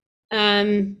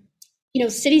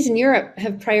 Cities in Europe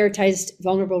have prioritized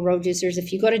vulnerable road users.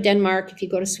 If you go to Denmark, if you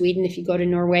go to Sweden, if you go to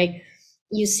Norway,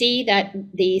 you see that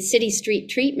the city street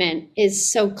treatment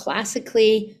is so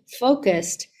classically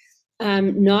focused,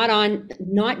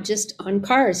 not just on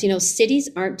cars. Cities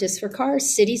aren't just for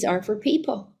cars, cities are for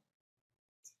people.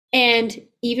 And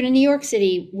even in New York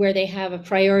City, where they have a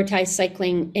prioritized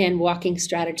cycling and walking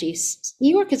strategies,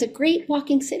 New York is a great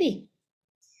walking city.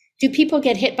 Do people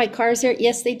get hit by cars there?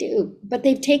 Yes, they do. But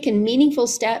they've taken meaningful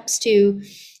steps to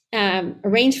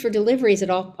arrange for deliveries at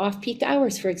off-peak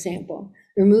hours, for example,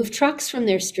 remove trucks from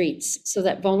their streets so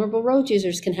that vulnerable road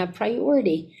users can have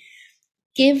priority.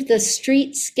 Give the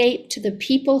streetscape to the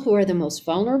people who are the most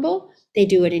vulnerable. They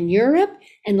do it in Europe.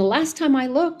 And the last time I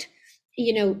looked,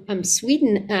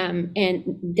 Sweden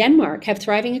and Denmark have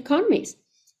thriving economies.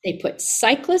 They put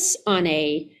cyclists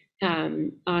they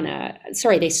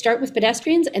start with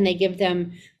pedestrians and they give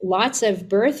them lots of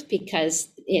berth because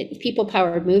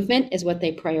people-powered movement is what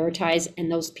they prioritize,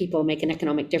 and those people make an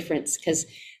economic difference because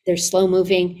they're slow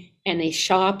moving and they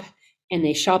shop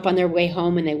on their way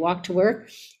home and they walk to work.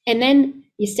 And then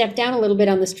you step down a little bit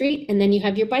on the street and then you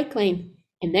have your bike lane,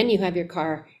 and then you have your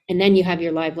car, and then you have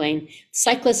your live lane.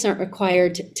 Cyclists aren't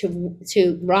required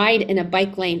to ride in a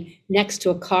bike lane next to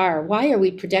a car. Why are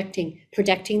we protecting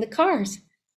the cars?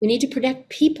 We need to protect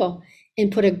people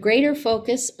and put a greater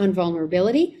focus on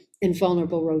vulnerability and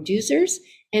vulnerable road users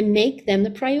and make them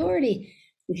the priority.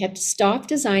 We have to stop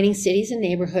designing cities and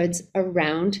neighborhoods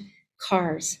around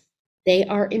cars. They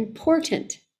are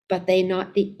important, but they're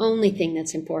not the only thing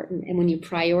that's important. And when you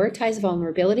prioritize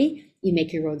vulnerability, you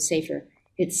make your roads safer.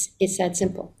 It's that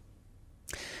simple.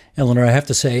 Eleanor, I have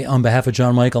to say, on behalf of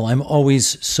John Michael, I'm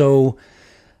always so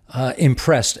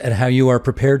impressed at how you are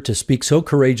prepared to speak so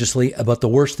courageously about the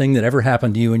worst thing that ever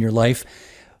happened to you in your life.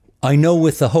 I know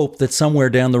with the hope that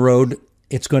somewhere down the road,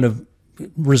 it's going to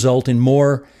result in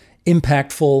more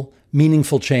impactful,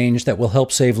 meaningful change that will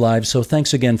help save lives. So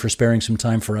thanks again for sparing some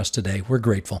time for us today. We're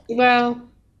grateful. Well,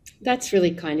 that's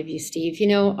really kind of you, Steve.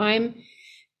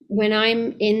 When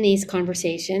I'm in these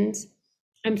conversations,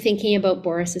 I'm thinking about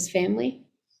Boris's family.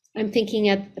 I'm thinking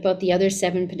about the other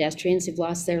 7 pedestrians who've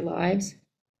lost their lives.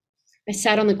 I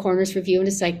sat on the coroner's review in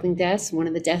a cycling death. One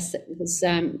of the deaths that was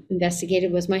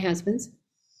investigated was my husband's.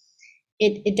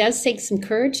 It does take some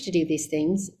courage to do these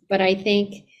things, but I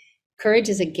think courage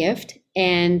is a gift.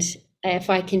 And if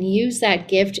I can use that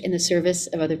gift in the service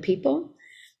of other people,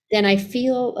 then I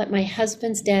feel that my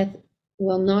husband's death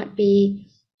will not be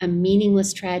a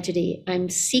meaningless tragedy. I'm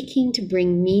seeking to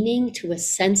bring meaning to a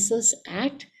senseless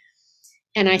act.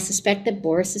 And I suspect that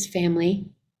Boris's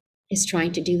family is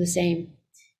trying to do the same.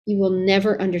 you will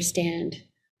never understand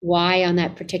why on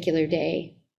that particular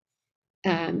day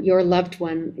your loved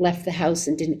one left the house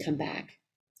and didn't come back,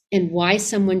 and why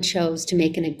someone chose to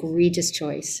make an egregious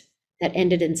choice that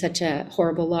ended in such a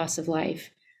horrible loss of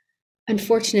life.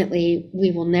 Unfortunately,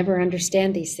 we will never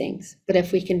understand these things, but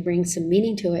if we can bring some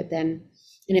meaning to it, then,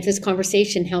 and if this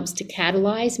conversation helps to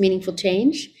catalyze meaningful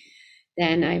change,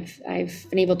 then I've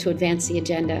been able to advance the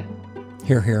agenda.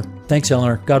 Hear, hear. Thanks,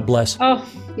 Eleanor. God bless. Oh,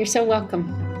 you're so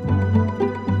welcome.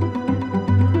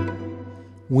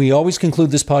 We always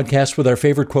conclude this podcast with our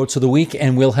favorite quotes of the week,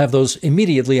 and we'll have those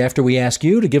immediately after we ask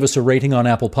you to give us a rating on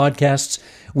Apple Podcasts.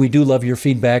 We do love your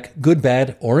feedback, good,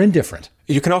 bad, or indifferent.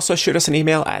 You can also shoot us an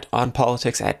email at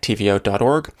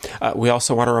onpolitics@tvo.org. We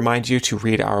also want to remind you to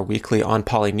read our weekly On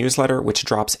Poly newsletter, which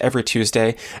drops every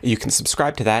Tuesday. You can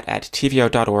subscribe to that at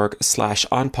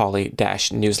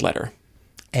tvo.org/onpoly-newsletter.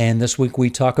 And this week we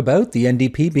talk about the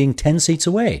NDP being 10 seats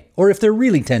away, or if they're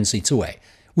really 10 seats away.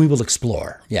 We will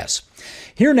explore, yes.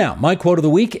 Here now, my quote of the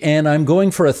week, and I'm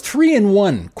going for a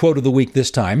 3-in-1 quote of the week this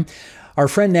time. Our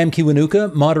friend Nam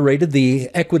Kiwanuka moderated the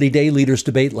Equity Day Leaders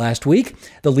Debate last week.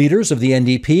 The leaders of the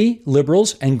NDP,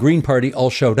 Liberals, and Green Party all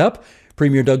showed up.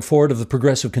 Premier Doug Ford of the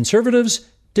Progressive Conservatives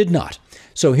did not.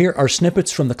 So here are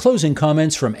snippets from the closing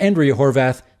comments from Andrea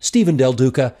Horwath, Stephen Del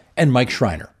Duca, and Mike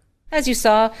Schreiner. As you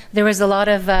saw, there was a lot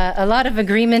of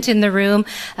agreement in the room,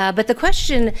 but the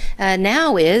question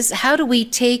now is, how do we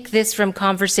take this from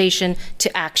conversation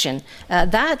to action?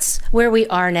 That's where we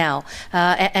are now,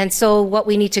 and so what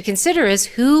we need to consider is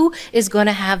who is going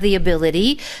to have the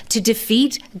ability to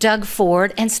defeat Doug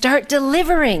Ford and start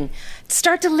delivering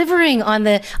on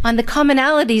the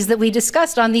commonalities that we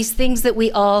discussed, on these things that we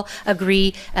all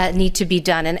agree need to be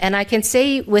done. And I can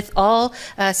say with all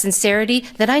sincerity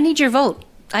that I need your vote.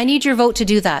 I need your vote to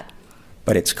do that.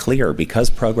 But it's clear, because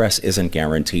progress isn't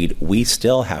guaranteed, we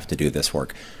still have to do this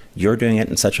work. You're doing it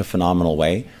in such a phenomenal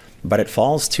way, but it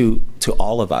falls to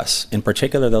all of us, in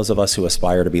particular those of us who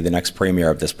aspire to be the next premier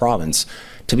of this province,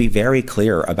 to be very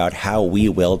clear about how we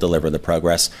will deliver the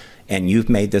progress. And you've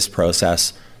made this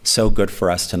process so good for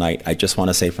us tonight. I just want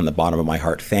to say from the bottom of my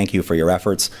heart, thank you for your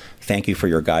efforts, thank you for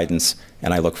your guidance,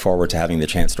 and I look forward to having the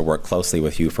chance to work closely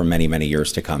with you for many, many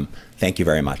years to come. Thank you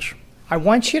very much. I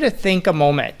want you to think a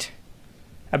moment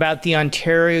about the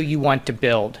Ontario you want to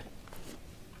build,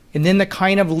 and then the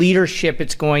kind of leadership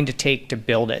it's going to take to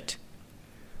build it.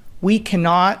 We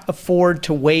cannot afford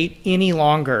to wait any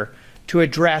longer to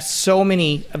address so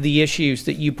many of the issues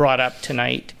that you brought up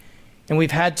tonight. And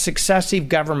we've had successive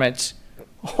governments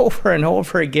over and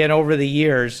over again over the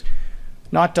years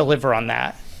not deliver on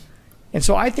that. And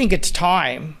so I think it's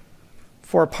time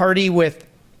for a party with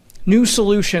new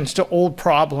solutions to old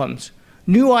problems,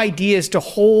 new ideas to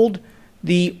hold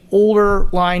the older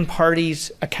line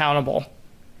parties accountable.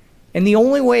 And the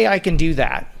only way I can do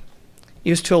that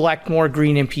is to elect more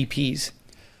Green MPPs.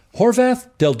 Horwath,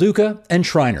 Del Duca, and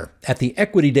Schreiner at the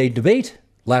Equity Day debate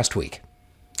last week.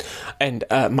 And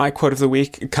my quote of the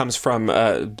week comes from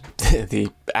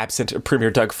the absent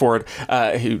Premier Doug Ford,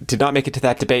 who did not make it to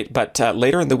that debate, but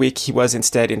later in the week he was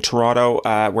instead in Toronto,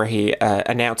 where he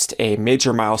announced a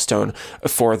major milestone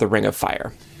for the Ring of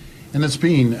Fire. And it's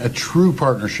been a true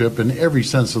partnership in every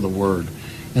sense of the word,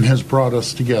 and has brought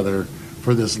us together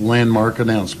for this landmark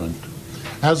announcement.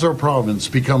 As our province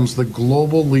becomes the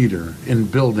global leader in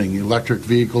building electric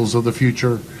vehicles of the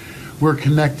future, we're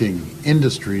connecting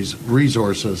industries,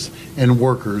 resources, and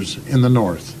workers in the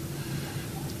north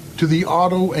to the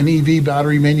auto and EV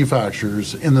battery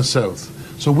manufacturers in the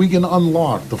south, so we can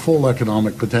unlock the full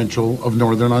economic potential of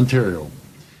Northern Ontario.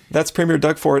 That's Premier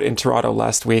Doug Ford in Toronto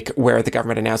last week, where the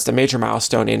government announced a major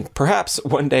milestone in perhaps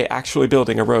one day actually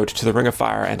building a road to the Ring of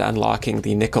Fire and unlocking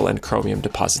the nickel and chromium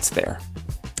deposits there.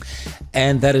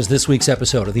 And that is this week's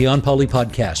episode of the On Poly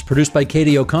podcast, produced by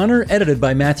Katie O'Connor, edited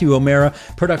by Matthew O'Mara,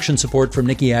 production support from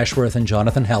Nikki Ashworth and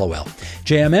Jonathan Hallowell.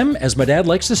 JMM, as my dad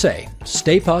likes to say,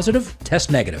 stay positive,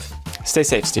 test negative. Stay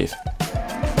safe, Steve.